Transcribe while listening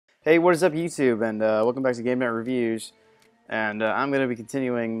Hey, what is up, YouTube? And welcome back to Game Night Reviews. And I'm going to be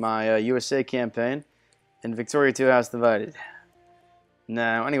continuing my USA campaign in Victoria 2 House Divided.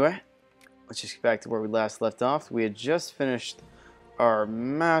 Now, anyway, let's just get back to where we last left off. We had just finished our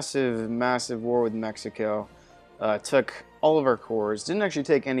massive war with Mexico. Took all of our cores. Didn't actually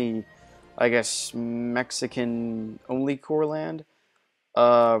take any, I guess, Mexican-only core land.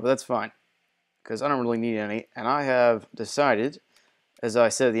 But that's fine, because I don't really need any. And I have decided, as I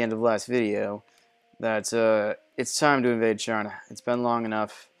said at the end of the last video, that it's time to invade China. It's been long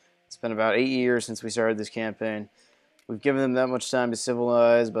enough. It's been about 8 years since we started this campaign. We've given them that much time to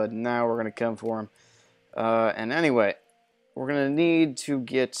civilize, but now we're going to come for them. And anyway, we're going to need to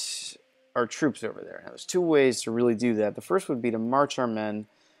get our troops over there. Now, there's two ways to really do that. The first would be to march our men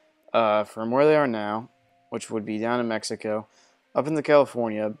from where they are now, which would be down in Mexico, up into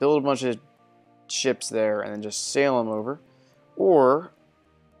California, build a bunch of ships there, and then just sail them over. Or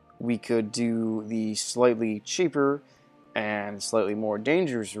we could do the slightly cheaper and slightly more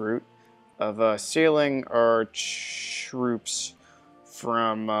dangerous route of sailing our troops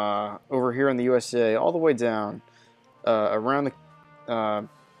from over here in the USA all the way down around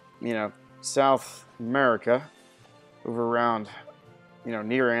the, South America, over around,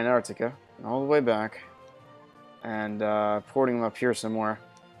 near Antarctica, and all the way back, and porting them up here somewhere,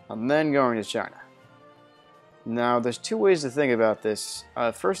 and then going to China. Now, there's two ways to think about this.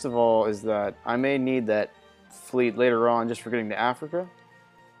 First of all is that I may need that fleet later on just for getting to Africa.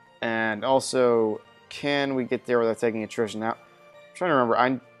 And also, can we get there without taking attrition? Now, I'm trying to remember.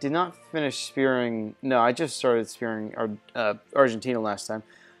 I did not finish spearing... No, I just started spearing Argentina last time.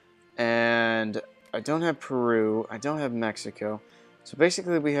 And I don't have Peru. I don't have Mexico. So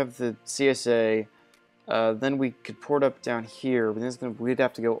basically, we have the CSA. Then we could port up down here. But then we'd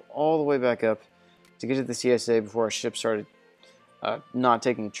have to go all the way back up to get to the CSA before our ship started not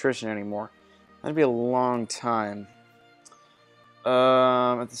taking attrition anymore. That'd be a long time.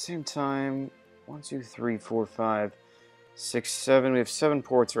 At the same time, 1, 2, 3, 4, 5, 6, 7. We have 7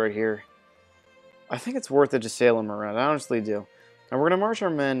 ports right here. I think it's worth it to sail them around. I honestly do. Now, we're going to march our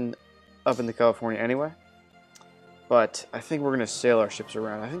men up into California anyway. But I think we're going to sail our ships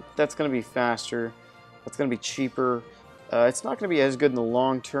around. I think that's going to be faster. That's going to be cheaper. It's not going to be as good in the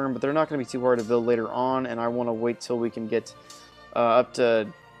long term, but they're not going to be too hard to build later on, and I want to wait till we can get up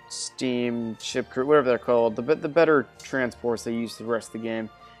to steam, ship crew, whatever they're called, the better transports they use the rest of the game.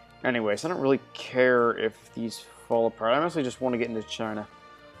 Anyway, so I don't really care if these fall apart. I mostly just want to get into China,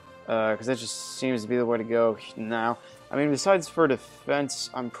 because that just seems to be the way to go now. I mean, besides for defense,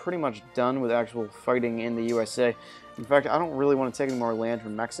 I'm pretty much done with actual fighting in the USA. In fact, I don't really want to take any more land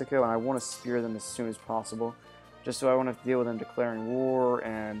from Mexico, and I want to spear them as soon as possible, just so I won't have to deal with them declaring war,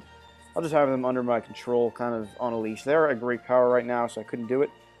 and I'll just have them under my control, kind of on a leash. They're a great power right now, so I couldn't do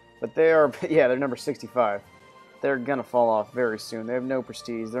it, but they are, yeah, they're number 65. They're gonna fall off very soon. They have no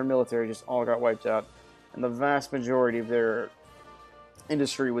prestige. Their military just all got wiped out, and the vast majority of their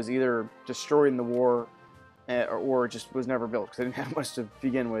industry was either destroyed in the war, or just was never built, because they didn't have much to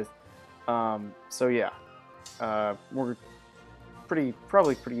begin with. So yeah, we're probably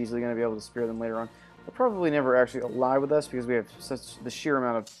pretty easily going to be able to spear them later on. They'll probably never actually ally with us because we have such the sheer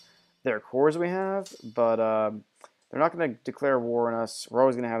amount of their cores we have, but they're not going to declare war on us. We're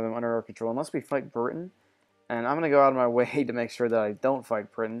always going to have them under our control unless we fight Britain, and I'm going to go out of my way to make sure that I don't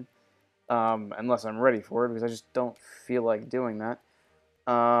fight Britain, unless I'm ready for it, because I just don't feel like doing that.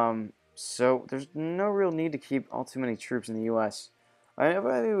 So there's no real need to keep all too many troops in the U.S. I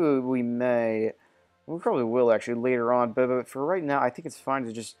think we may, we probably will actually later on, but for right now, I think it's fine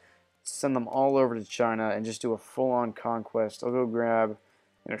to just send them all over to China and just do a full-on conquest. I'll go grab,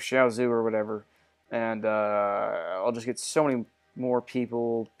 Xiaozu or whatever, and I'll just get so many more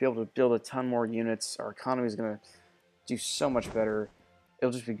people, be able to build a ton more units. Our economy is going to do so much better.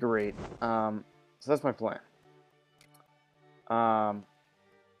 It'll just be great. So that's my plan.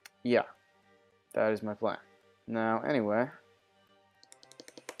 Yeah, that is my plan. Now, anyway,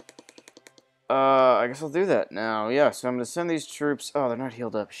 I guess I'll do that now. Yeah, so I'm going to send these troops. Oh, they're not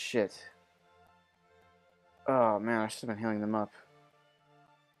healed up. Shit. Oh, man, I should have been healing them up.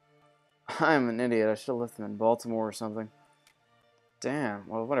 I'm an idiot. I should have left them in Baltimore or something. Damn.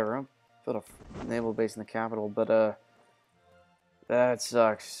 Well, whatever. I'll build a naval base in the capital, but, that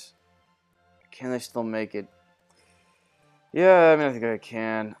sucks. Can they still make it? Yeah, I mean, I think I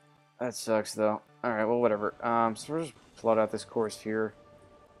can. That sucks, though. Alright, well, whatever. So we'll just plot out this course here.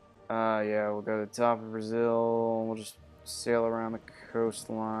 Yeah, we'll go to the top of Brazil. We'll just sail around the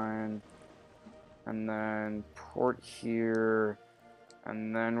coastline. And then port here.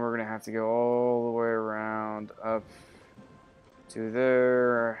 And then we're going to have to go all the way around up to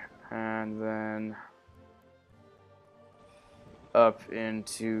there. up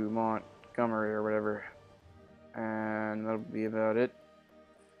into Montgomery or whatever. And that'll be about it.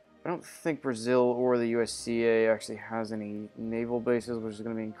 I don't think Brazil or the USCA actually has any naval bases, which is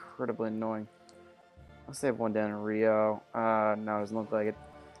going to be incredibly annoying. Unless they have one down in Rio. No, it doesn't look like it.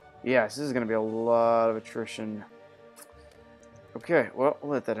 Yes, this is going to be a lot of attrition. Okay, well,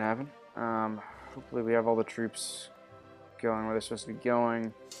 we'll let that happen. Hopefully we have all the troops going where they're supposed to be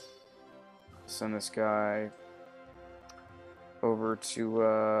going. Send this guy over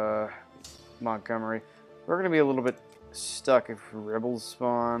to Montgomery. We're going to be a little bit stuck if rebels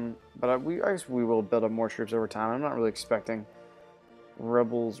spawn, but I guess we will build up more troops over time. I'm not really expecting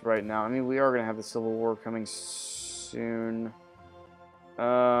rebels right now. I mean, we are going to have the Civil War coming soon.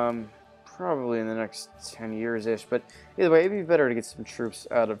 Probably in the next 10 years-ish, but either way, it'd be better to get some troops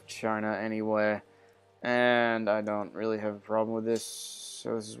out of China anyway, and I don't really have a problem with this,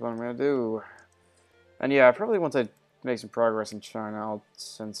 so this is what I'm going to do. And yeah, probably once I make some progress in China, I'll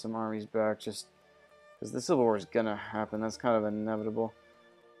send some armies back, just because the Civil War is going to happen. That's kind of inevitable.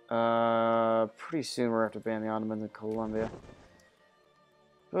 Pretty soon we're going to have to ban the Ottomans in Colombia,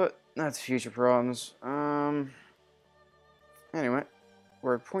 but that's future problems. Anyway.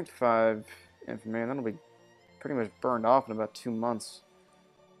 We're at 0.5 infamy, and that'll be pretty much burned off in about 2 months.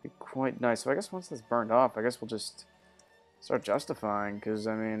 Be quite nice. So I guess once that's burned off, I guess we'll just start justifying, because,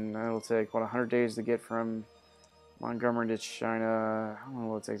 I mean, it'll take, what, 100 days to get from Montgomery to China. I don't know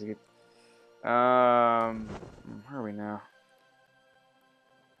what it takes to get... where are we now?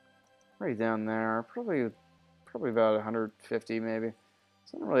 Right down there. Probably about 150, maybe.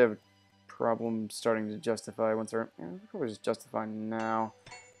 So I don't really have a problem starting to justify once they're... Yeah, we'll probably just justify now.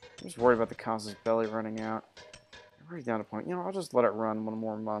 I'm just worried about the casus belli running out. I'm right down to point. You know, I'll just let it run one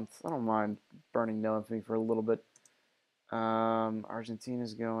more month. I don't mind burning no infamy for a little bit.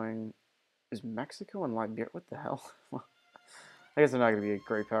 Argentina's going... Is Mexico and Liberia... What the hell? I guess they're not going to be a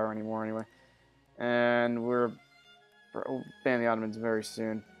great power anymore anyway. And we'll ban the Ottomans very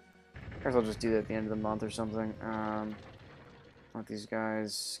soon. I guess I'll just do that at the end of the month or something. Let these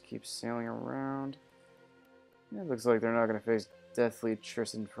guys keep sailing around. Yeah, it looks like they're not going to face deathly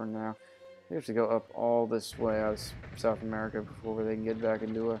attrition for now. They have to go up all this way out of South America before they can get back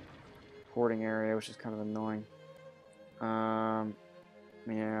into a porting area, which is kind of annoying.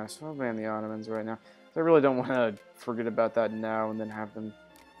 Yeah, so I'll ban the Ottomans right now. So I really don't want to forget about that now and then have them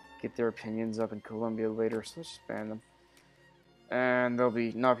get their opinions up in Colombia later, so let's just ban them. And they'll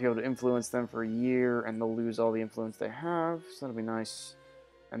not be able to influence them for a year, and they'll lose all the influence they have, so that'll be nice.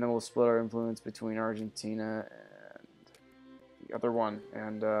 And then we'll split our influence between Argentina and the other one,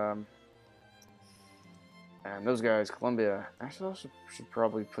 and those guys, Colombia. Actually, I should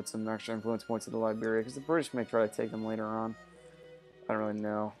probably put some extra influence points into Liberia, because the British may try to take them later on. I don't really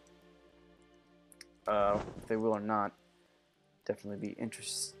know if they will or not. Definitely be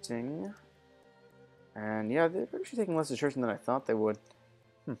interesting. And yeah, they're actually taking less attrition than I thought they would.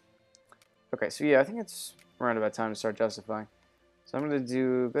 Okay, so yeah, I think it's around about time to start justifying. So I'm going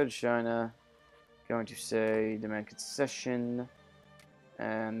to go to China, going to say demand concession,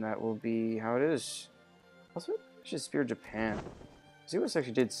 and that will be how it is. Also, I should spear Japan. See what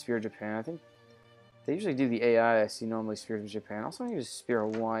actually did spear Japan. I think they usually do the AI I see normally spears Japan. Also, I need to spear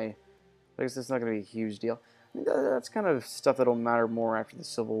Hawaii. I guess that's not going to be a huge deal. I mean, that's kind of stuff that'll matter more after the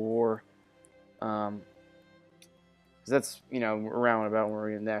Civil War. Because that's, you know, around about where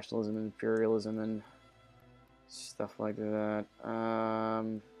we get nationalism and imperialism and stuff like that.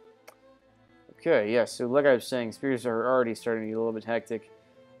 Okay, yeah, so like I was saying, spears are already starting to get a little bit hectic,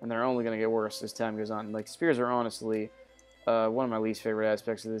 and they're only going to get worse as time goes on. Like, spears are honestly one of my least favorite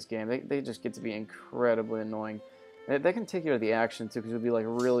aspects of this game. They just get to be incredibly annoying. They can take you out of the action, too, because you'll be, like,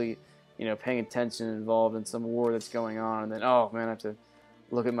 really, you know, paying attention and involved in some war that's going on, and then, oh, man, I have to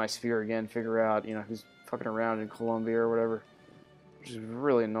look at my spear again, figure out, you know, who's fucking around in Colombia or whatever, which is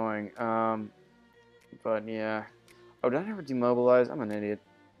really annoying. But yeah. Oh, did I ever demobilize? I'm an idiot.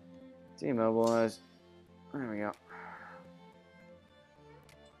 Demobilize. There we go.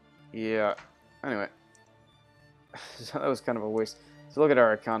 Yeah. Anyway. So that was kind of a waste. So look at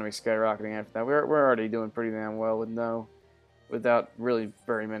our economy skyrocketing after that. We're already doing pretty damn well without really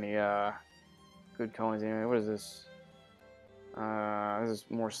very many good colonies. Anyway, what is this? This is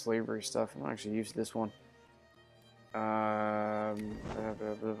more slavery stuff. I'm not actually used to this one. Yeah,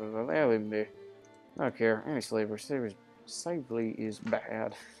 leave me. I don't care. Anti-slavery. Slavery is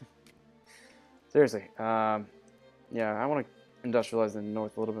bad. Seriously. Yeah, I want to industrialize the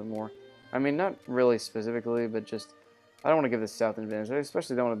North a little bit more. I mean, not really specifically, but just I don't want to give the South an advantage. I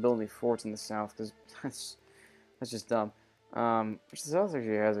especially don't want to build any forts in the South because that's just dumb. Which the South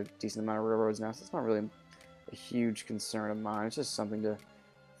actually has a decent amount of railroads now, so it's not really a huge concern of mine. It's just something to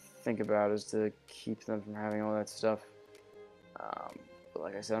think about, is to keep them from having all that stuff. But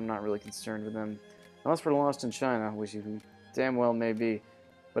like I said, I'm not really concerned with them. Unless we're lost in China, which you damn well may be.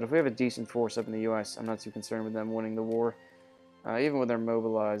 But if we have a decent force up in the U.S., I'm not too concerned with them winning the war. Even when they're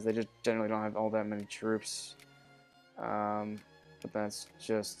mobilized, they just generally don't have all that many troops. But that's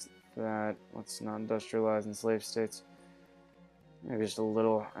just that. Let's not industrialize enslaved states. Maybe just a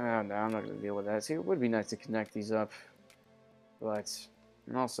little. No, I'm not going to deal with that. See, it would be nice to connect these up. But,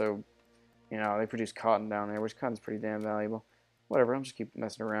 and also, you know, they produce cotton down there, which cotton's pretty damn valuable. Whatever, I'll just keep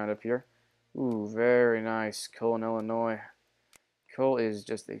messing around up here. Ooh, very nice. Coal in Illinois. Coal is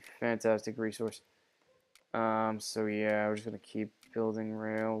just a fantastic resource. So yeah, we're just going to keep building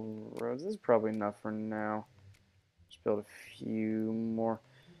railroads. This is probably enough for now. Just build a few more.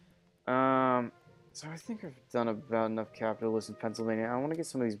 So I think I've done about enough capitalists in Pennsylvania. I want to get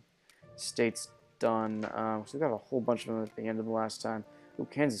some of these states done. So we got a whole bunch of them at the end of the last time. Ooh,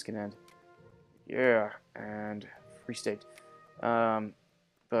 Kansas can end. Yeah, and Free State. Yeah,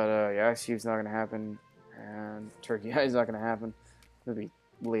 ICU's not going to happen, and Turkey is not going to happen. It'll be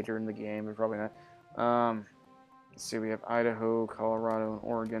later in the game, but probably not. Let's see, we have Idaho, Colorado, and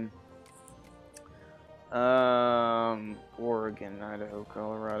Oregon. Oregon, Idaho,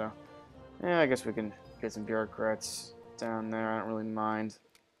 Colorado. Yeah, I guess we can get some bureaucrats down there. I don't really mind.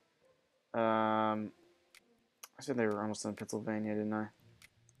 I said they were almost in Pennsylvania, didn't I?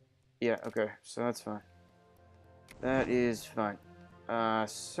 Yeah, okay, so that's fine. That is fine.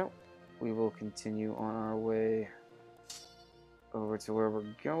 So we will continue on our way over to where we're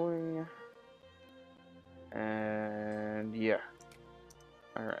going. And yeah.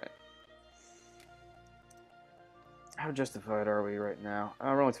 Alright. How justified are we right now?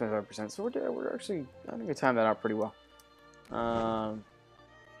 We're only 25%, so we're actually, I think we timed that out pretty well.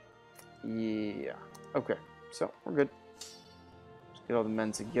 Yeah. Okay, so we're good. Just get all the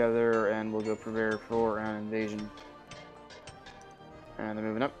men together, and we'll go prepare for an invasion. And they're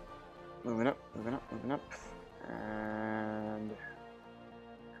moving up, moving up, moving up, moving up. And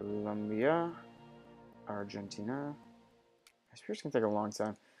Colombia, Argentina. This is gonna take a long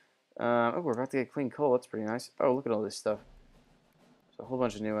time. Oh, we're about to get clean coal. That's pretty nice. Oh, look at all this stuff. So a whole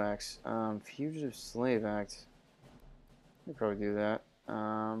bunch of new acts. Fugitive Slave Act. We probably do that.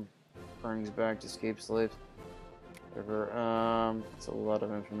 Brings back escaped slaves. Whatever. That's a lot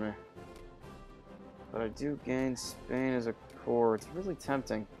of infamy. But I do gain Spain as a core. It's really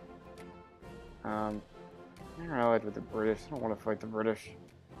tempting. They're allied with the British. I don't want to fight the British.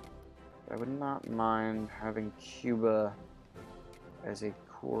 I would not mind having Cuba as a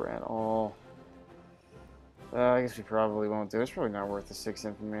core at all. I guess we probably won't do it. It's probably not worth the 6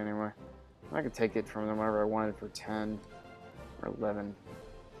 infamy anyway. I could take it from them whenever I wanted for 10 or 11.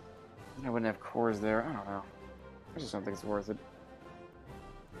 And I wouldn't have cores there. I don't know. I just don't think it's worth it.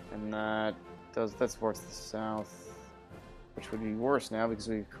 And that supports the South, which would be worse now because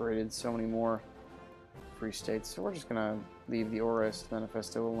we've created so many more free states. So we're just gonna leave the Orist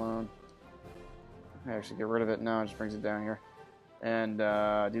Manifesto alone. I actually get rid of it now. It just brings it down here, and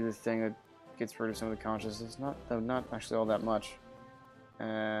do the thing that gets rid of some of the consciousness. Not actually all that much.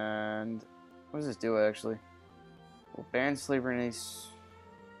 And what does this do actually? We'll ban slavery in these.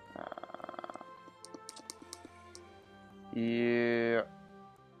 Yeah.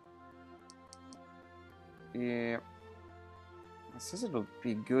 Yeah. It says it'll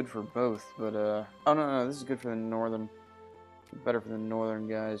be good for both, but oh no, this is good for the northern. Better for the northern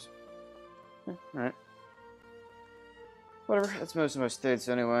guys. Alright. Whatever, that's most of my states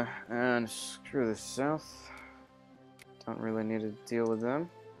anyway. And screw the south. Don't really need to deal with them.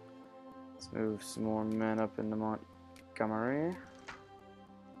 Let's move some more men up into Montgomery.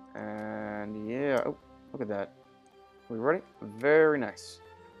 And yeah, oh, look at that. Are we ready? Very nice.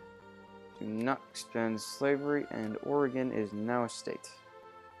 Do not expand slavery, and Oregon is now a state.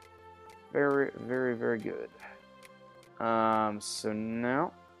 Very, very, very good. So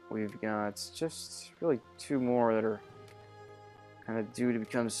now we've got just really 2 more that are kind of due to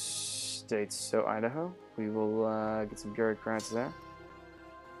become states. So Idaho, we will get some bureaucrats there,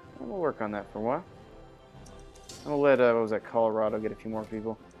 and we'll work on that for a while. And we'll let what was that, Colorado, get a few more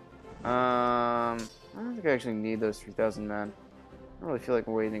people. I don't think I actually need those 3,000 men. I don't really feel like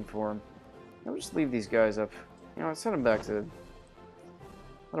waiting for them. I'll just leave these guys up. You know, send them back to.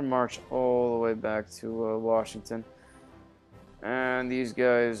 Let them march all the way back to Washington. And these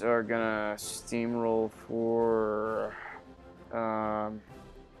guys are gonna steamroll for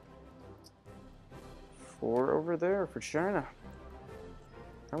over there for China.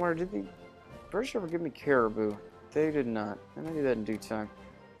 I wonder, did the British ever give me caribou? They did not, and I do that in due time.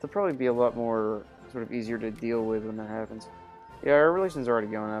 There'll probably be a lot more sort of easier to deal with when that happens. Yeah, our relations are already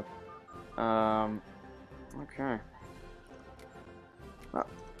going up. Okay. Well,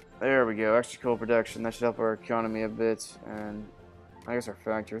 there we go. Extra coal production. That should help our economy a bit. And I guess our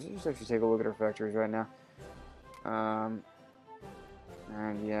factories. Let's just actually take a look at our factories right now.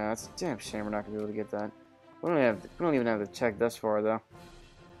 And yeah, it's a damn shame we're not gonna be able to get that. We don't even have the tech thus far though.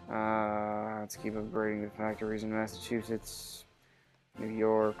 Let's keep upgrading the factories in Massachusetts, New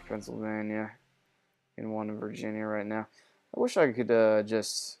York, Pennsylvania, and one in Virginia right now. I wish I could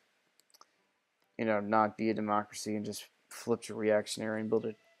just, you know, not be a democracy and just flip to reactionary and build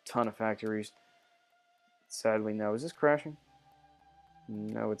a ton of factories. Sadly, no. Is this crashing?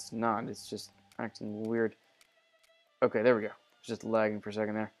 No, it's not. It's just acting weird. Okay, there we go. It's just lagging for a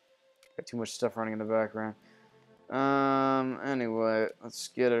second there. Got too much stuff running in the background. Anyway, let's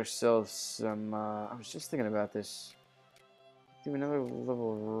get ourselves some, I was just thinking about this. Do another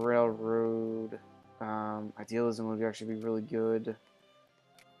level of railroad. Idealism would actually be really good.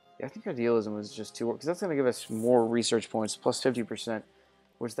 Yeah, I think idealism was just too, because that's going to give us more research points, plus 50%,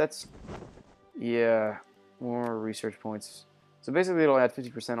 which that's, yeah, more research points. So basically it'll add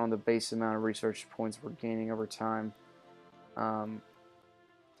 50% on the base amount of research points we're gaining over time.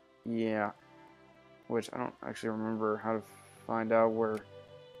 Yeah, which I don't actually remember how to find out where,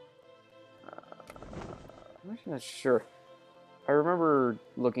 I'm actually not sure. I remember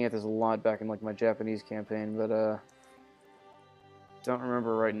looking at this a lot back in like my Japanese campaign, but don't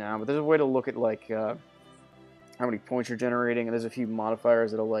remember right now. But there's a way to look at like how many points you're generating, and there's a few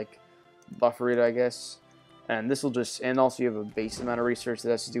modifiers that'll like buffer it, I guess. And this will just, and also you have a base amount of research that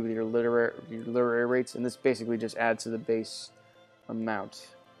has to do with your literary rates, and this basically just adds to the base amount.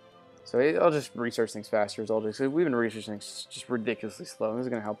 So I'll just research things faster. We've been researching things just ridiculously slow. This is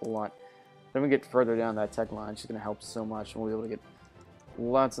going to help a lot. Then we get further down that tech line, it's just going to help so much, and we'll be able to get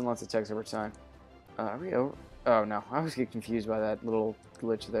lots and lots of techs over time. Are we over? Oh no, I always get confused by that little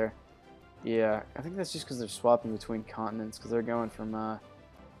glitch there. Yeah, I think that's just because they're swapping between continents, because they're going from,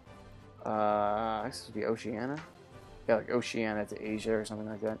 I guess this would be Oceania? Yeah, like Oceania to Asia or something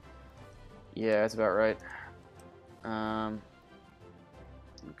like that. Yeah, that's about right.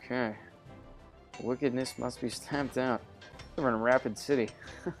 Okay. Wickedness must be stamped out. We're in Rapid City.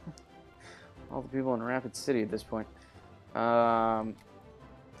 All the people in Rapid City at this point. I'm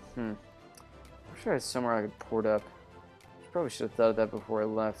sure I had somewhere I could port up. Probably should have thought of that before I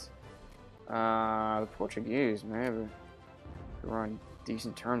left. The Portuguese, maybe. We're on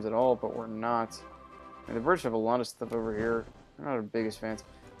decent terms at all, but we're not. And the British have a lot of stuff over here. They're not our biggest fans.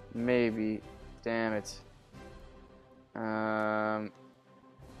 Maybe. Damn it.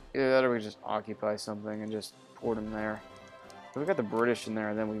 Either that or we just occupy something and just port them there. If we got the British in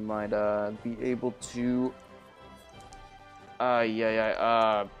there, then we might be able to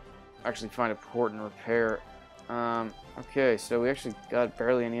actually find a port and repair. Okay, so we actually got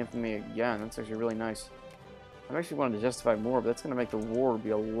barely any infamy again. That's actually really nice. I actually wanted to justify more, but that's going to make the war be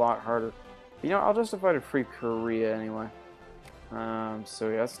a lot harder. You know, I'll justify to free Korea anyway. So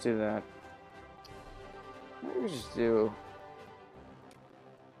yeah, let's do that. What do we just do?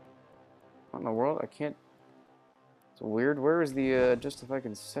 What in the world? I can't... It's weird. Where is the justify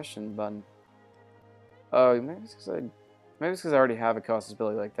concession button? Oh, maybe it's because I already have a cost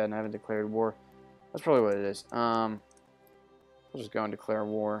ability like that and I haven't declared war. That's probably what it is. We'll just go and declare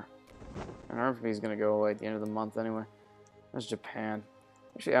war. And our infamy is going to go away at the end of the month anyway. That's Japan.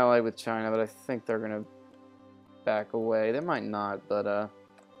 Actually allied with China, but I think they're going to back away. They might not, but let's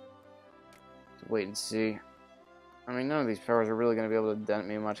wait and see. I mean, none of these powers are really going to be able to dent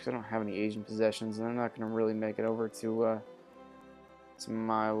me much because I don't have any Asian possessions, and they're not going to really make it over to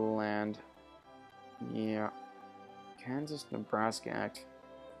my land. Yeah. Kansas-Nebraska Act.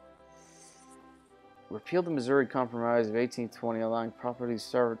 Repealed the Missouri Compromise of 1820, allowing popular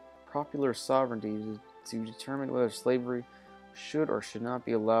sovereignty to determine whether slavery should or should not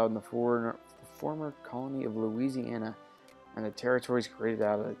be allowed in the former colony of Louisiana and the territories created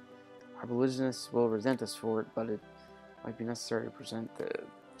out of it. Abolitionists will resent us for it, but it might be necessary to present the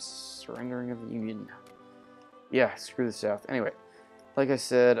surrendering of the Union. Yeah, screw the South. Anyway, like I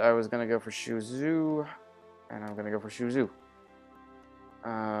said, I was going to go for Shuzhou, and I'm going to go for Shuzhou.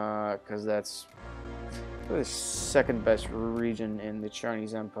 Because that's the second best region in the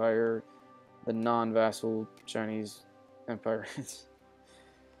Chinese Empire, the non-vassal Chinese Empire. It's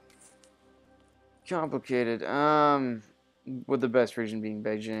complicated. With the best region being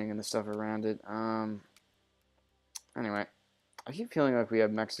Beijing and the stuff around it. Anyway, I keep feeling like we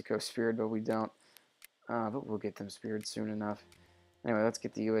have Mexico speared, but we don't. But we'll get them speared soon enough. Anyway, let's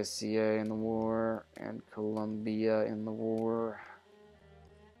get the USCA in the war and Colombia in the war.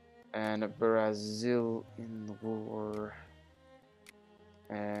 and Brazil in the war,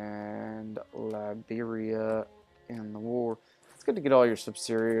 and Liberia in the war. It's good to get all your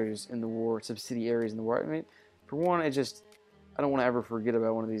subsidiaries in the war. I mean, for one, I don't want to ever forget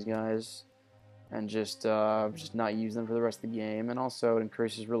about one of these guys and just not use them for the rest of the game. And also, it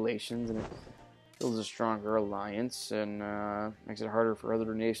increases relations and it builds a stronger alliance and makes it harder for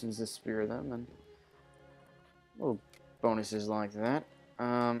other nations to spear them and little bonuses like that.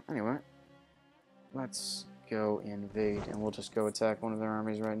 Anyway, let's go invade, and we'll just go attack one of their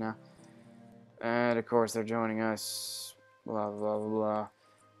armies right now. And of course, they're joining us. Blah blah blah.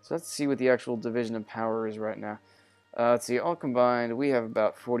 So let's see what the actual division of power is right now. Let's see, all combined, we have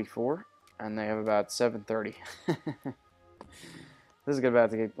about 44, and they have about 730. This is about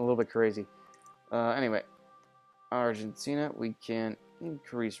to get a little bit crazy. Anyway, Argentina, we can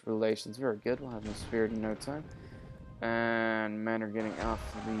increase relations. Very good. We'll have them speared in no time. And men are getting off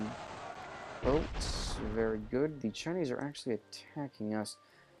the boats. Very good. The Chinese are actually attacking us.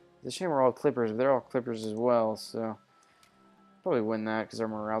 It's a shame we're all clippers, but they're all clippers as well, so probably win that because our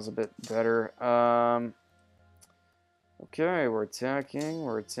morale's a bit better. Okay, we're attacking,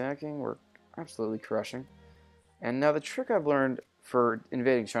 we're absolutely crushing. And now the trick I've learned for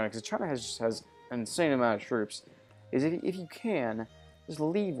invading China, because China has an insane amount of troops, is if you can, just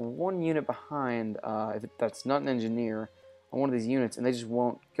leave one unit behind, that's not an engineer, on one of these units, and they just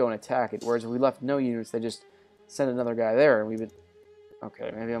won't go and attack it. Whereas if we left no units, they just send another guy there, and we would...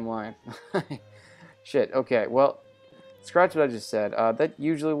 Okay, maybe I'm lying. Shit, okay, well, scratch what I just said. That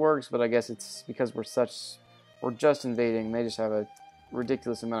usually works, but I guess it's because we're just invading. They just have a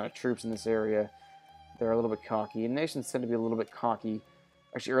ridiculous amount of troops in this area. They're a little bit cocky. And nations tend to be a little bit cocky,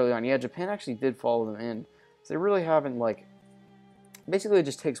 actually, early on. Yeah, Japan actually did follow them in. So they really haven't, like... Basically, it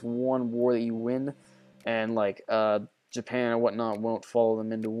just takes one war that you win, and, like, Japan and whatnot won't follow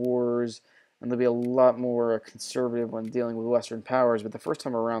them into wars, and they'll be a lot more conservative when dealing with Western powers, but the first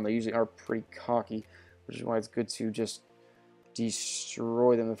time around, they usually are pretty cocky, which is why it's good to just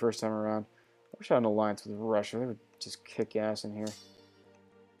destroy them the first time around. I wish I had an alliance with Russia. They would just kick ass in here.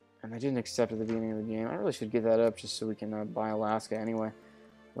 And they didn't accept at the beginning of the game. I really should give that up just so we can buy Alaska anyway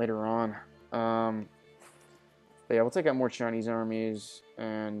later on. But yeah, we'll take out more Chinese armies,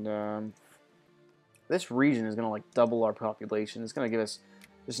 and this region is going to like double our population. It's going to give us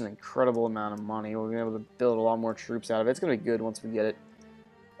just an incredible amount of money. We're going to be able to build a lot more troops out of it. It's going to be good once we get it,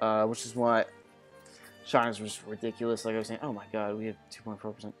 which is why China's just ridiculous. Like I was saying, oh my god, we have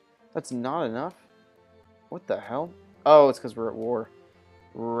 2.4%. That's not enough? What the hell? Oh, it's because we're at war.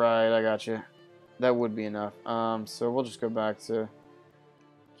 Right, I got you. That would be enough. So we'll just go back to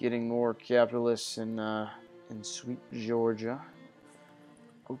getting more capitalists in sweet Georgia.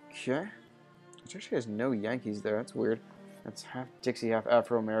 Okay. Which actually has no Yankees there. That's weird. That's half Dixie, half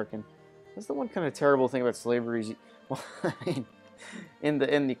Afro-American. That's the one kind of terrible thing about slavery. Is well, I mean,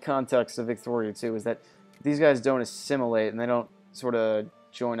 in the context of Victoria too, is that these guys don't assimilate and they don't sort of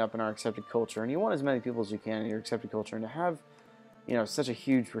join up in our accepted culture. And you want as many people as you can in your accepted culture, and to have, you know, such a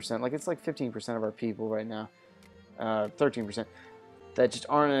huge percent, like it's like 15% of our people right now, 13%, that just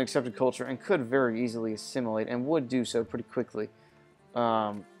aren't in an accepted culture and could very easily assimilate and would do so pretty quickly,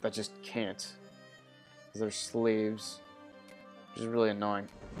 that just can't. Because they're slaves, which is really annoying.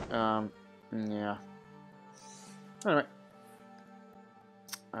 Yeah. Anyway.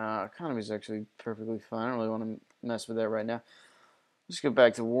 Economy is actually perfectly fine. I don't really want to mess with that right now. Let's go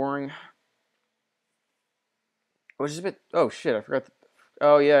back to warring. Which is a bit... Oh, shit, I forgot.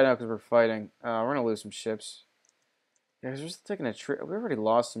 Oh, yeah, no, because we're fighting. We're going to lose some ships. Yeah, because we're just taking a trip. We already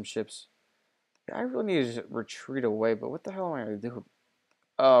lost some ships. Yeah, I really need to just retreat away, but what the hell am I going to do?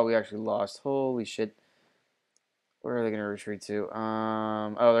 Oh, we actually lost. Holy shit. Where are they going to retreat to?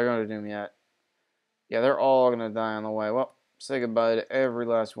 Oh, they're going to Doom yet. Yeah, they're all going to die on the way. Well, say goodbye to every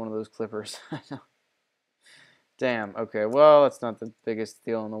last one of those clippers. Damn, okay, well, that's not the biggest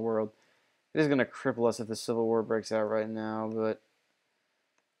deal in the world. It is going to cripple us if the Civil War breaks out right now, but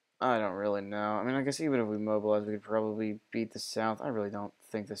I don't really know. I mean, I guess even if we mobilize, we could probably beat the South. I really don't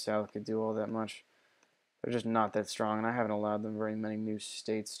think the South could do all that much. They're just not that strong, and I haven't allowed them very many new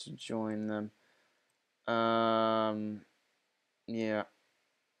states to join them. Yeah.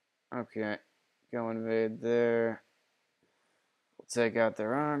 Okay. Go invade there. We'll take out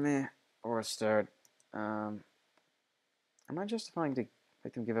their army, or start. Am I justifying to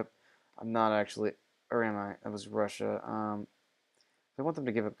make them give up? I'm not actually, or am I? That was Russia. I want them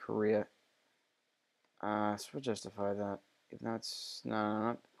to give up Korea. So we'll justify that. If that's no,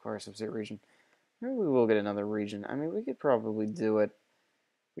 not acquire a subsidiary region. Maybe we will get another region. I mean, we could probably do it.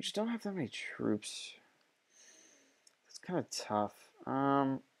 We just don't have that many troops. It's kind of tough.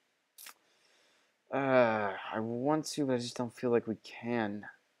 I want to, but I just don't feel like we can,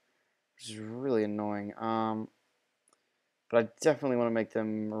 which is really annoying. But I definitely want to make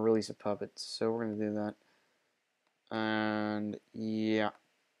them release a puppet, so we're gonna do that. And yeah,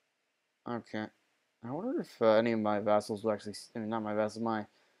 okay. I wonder if any of my vassals will actually, I mean, not my vassals, my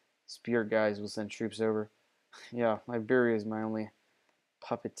spear guys will send troops over. Yeah, Liberia is my only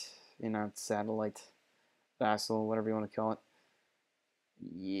puppet, satellite, vassal, whatever you want to call it.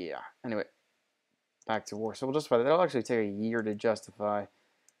 Yeah. Anyway, back to war. So we'll justify that. That'll actually take a year to justify,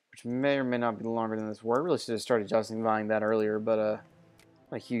 which may or may not be longer than this war. I really should have started justifying that earlier, but not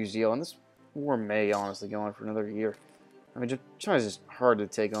a huge deal. And this war may honestly go on for another year. I mean, China's just hard to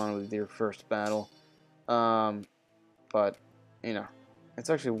take on with your first battle. But, you know, it's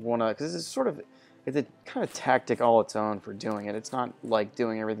actually one of, because it's a kind of tactic all its own for doing it. It's not like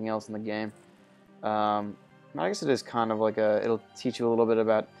doing everything else in the game. I guess it is kind of like it'll teach you a little bit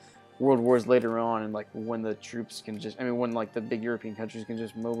about world wars later on and like when the troops can just, I mean, when like the big European countries can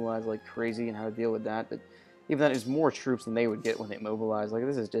just mobilize like crazy and how to deal with that. But even that is more troops than they would get when they mobilize. Like,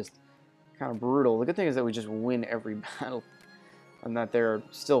 this is just kind of brutal. The good thing is that we just win every battle and that they're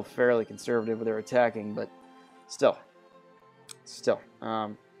still fairly conservative with their attacking, but still.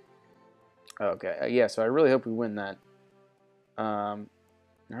 Okay, yeah, so I really hope we win that.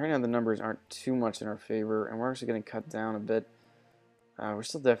 Right now the numbers aren't too much in our favor, and we're actually getting cut down a bit. We're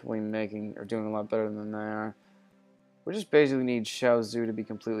still definitely making, or doing a lot better than they are. We just basically need Shaozu to be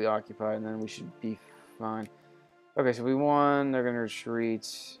completely occupied, and then we should be fine. Okay, so we won, they're going to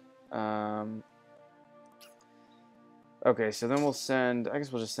retreat. Okay, so then we'll send, I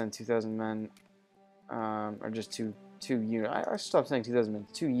guess we'll just send 2,000 men, or just two units. I stopped saying 2,000 men,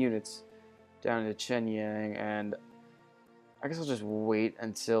 2 units down to Shenyang, and I guess I'll just wait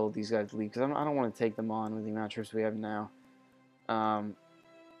until these guys leave, because I don't want to take them on with the amount of troops we have now.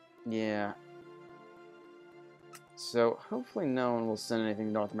 Yeah. So hopefully no one will send anything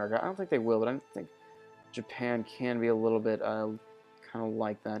to North America. I don't think they will, but I think Japan can be a little bit kind of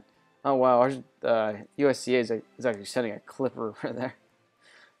like that. Oh wow, our USCA is actually sending a clipper over there.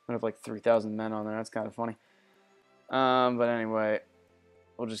 We have like 3,000 men on there. That's kind of funny. But anyway,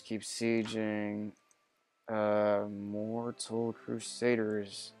 we'll just keep sieging. Mortal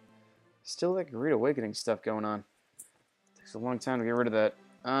Crusaders. Still that Great Awakening stuff going on. Takes a long time to get rid of that.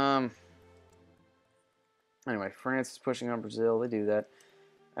 Anyway, France is pushing on Brazil. They do that.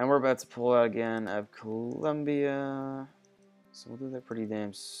 And we're about to pull out again of Colombia. So we'll do that pretty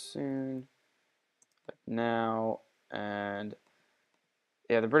damn soon. Like now. And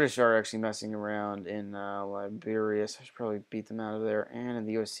yeah, the British are actually messing around in Liberia. So I should probably beat them out of there. And in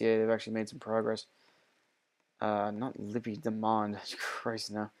the OCA, they've actually made some progress. Not Libby Demond.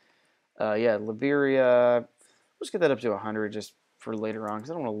 Christ, no. Yeah, Liberia. Let's get that up to 100 just for later on,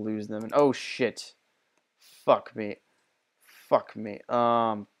 because I don't want to lose them. And oh shit. Fuck me. Fuck me.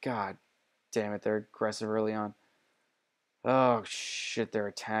 God damn it, they're aggressive early on. Oh shit, they're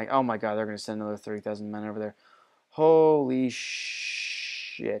attacking. Oh my god, they're gonna send another 30,000 men over there. Holy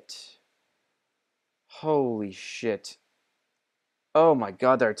shit. Holy shit. Oh my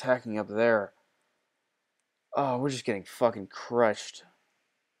god, they're attacking up there. Oh, we're just getting fucking crushed.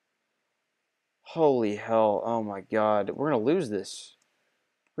 Holy hell. Oh my god. We're gonna lose this.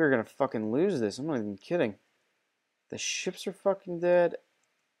 We're gonna fucking lose this. I'm not even kidding. The ships are fucking dead.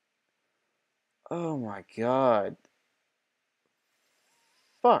 Oh my god.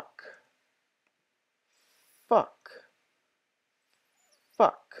 Fuck. Fuck.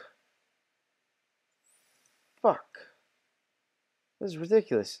 Fuck. Fuck. This is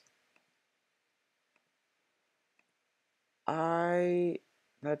ridiculous.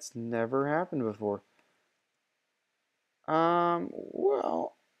 That's never happened before.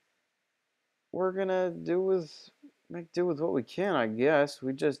 Well, we're gonna make do with what we can, I guess.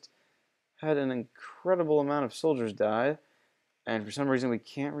 We just had an incredible amount of soldiers die, and for some reason we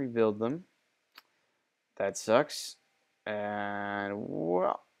can't rebuild them. That sucks. And,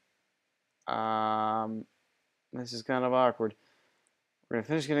 well, this is kind of awkward. We're gonna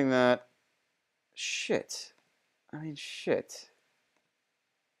finish getting that. Shit. I mean, shit.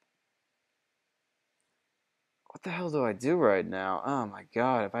 What the hell do I do right now? Oh my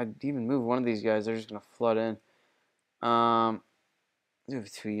god, if I even move one of these guys, they're just gonna flood in. I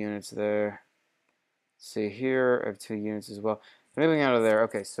have 2 units there. See here, I have 2 units as well. Moving out of there.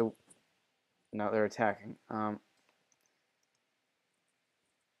 Okay, so now they're attacking.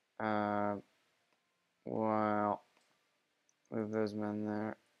 Well, move those men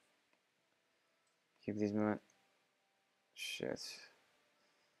there. Keep these men. Shit.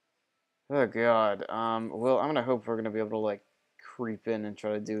 Oh god. Well, I'm gonna hope we're gonna be able to like creep in and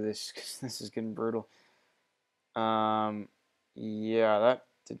try to do this because this is getting brutal. Yeah, that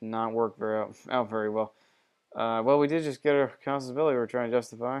did not work out very well. Well, we did just get our responsibility we're trying to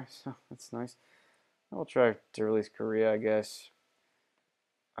justify, so that's nice. We'll try to release Korea, I guess.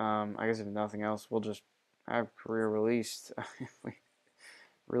 I guess if nothing else, we'll just have Korea released if we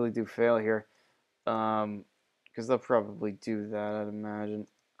really do fail here. Because they'll probably do that, I'd imagine.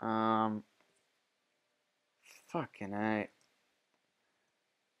 Fucking A.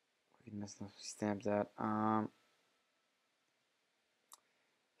 We missed the stamp that.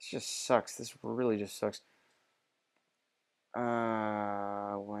 This just sucks. This really just sucks.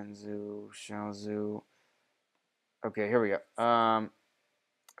 Wenzhou, Shaozhou. Okay, here we go.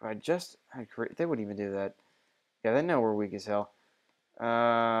 I just had they wouldn't even do that. Yeah, they know we're weak as hell.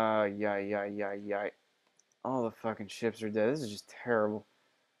 Yeah. All the fucking ships are dead. This is just terrible.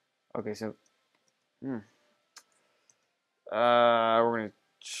 Okay, so, we're gonna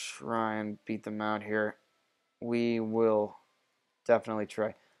try and beat them out here. We will definitely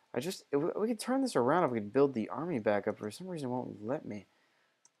try. We could turn this around if we could build the army back up. For some reason, it won't let me.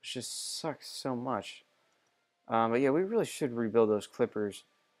 Which just sucks so much. But yeah, we really should rebuild those clippers.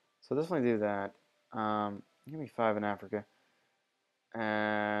 So definitely do that. Give me 5 in Africa.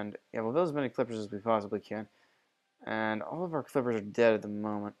 And yeah, we'll build as many clippers as we possibly can. And all of our clippers are dead at the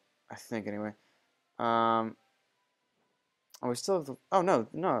moment, I think anyway. Oh, we still have oh no,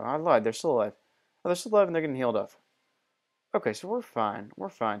 I lied. They're still alive. Oh, they're still alive and they're getting healed up. Okay, so we're fine. We're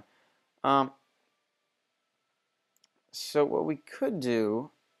fine. So what we could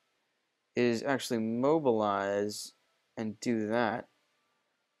do is actually mobilize and do that.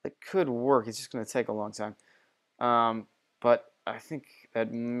 That could work. It's just going to take a long time. But I think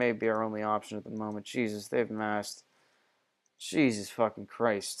that may be our only option at the moment. Jesus, they've massed. Jesus fucking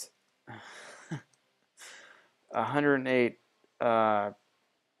Christ.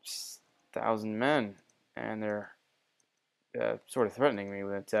 108,000 men, and they're sort of threatening me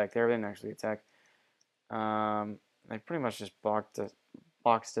with an attack there. They didn't actually attack. They pretty much just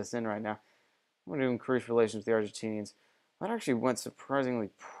boxed us in right now. I'm going to increase relations with the Argentinians. That actually went surprisingly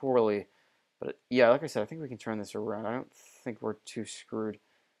poorly. But yeah, like I said, I think we can turn this around. I don't think we're too screwed.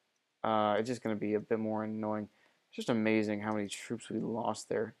 It's just going to be a bit more annoying. It's just amazing how many troops we lost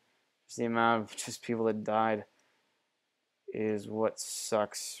there. Just the amount of just people that died is what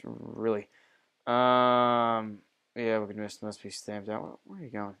sucks, really. Yeah, we must be stamped out. Where are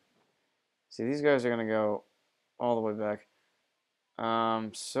you going? See, these guys are going to go all the way back.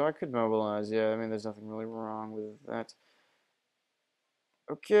 So I could mobilize. Yeah, I mean, there's nothing really wrong with that.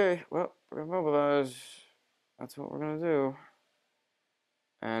 Okay, well, we're going to mobilize. That's what we're going to do.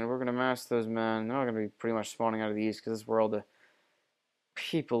 And we're going to mass those men. They're all going to be pretty much spawning out of the east because this is where all the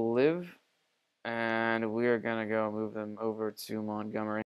people live. And we are going to go move them over to Montgomery.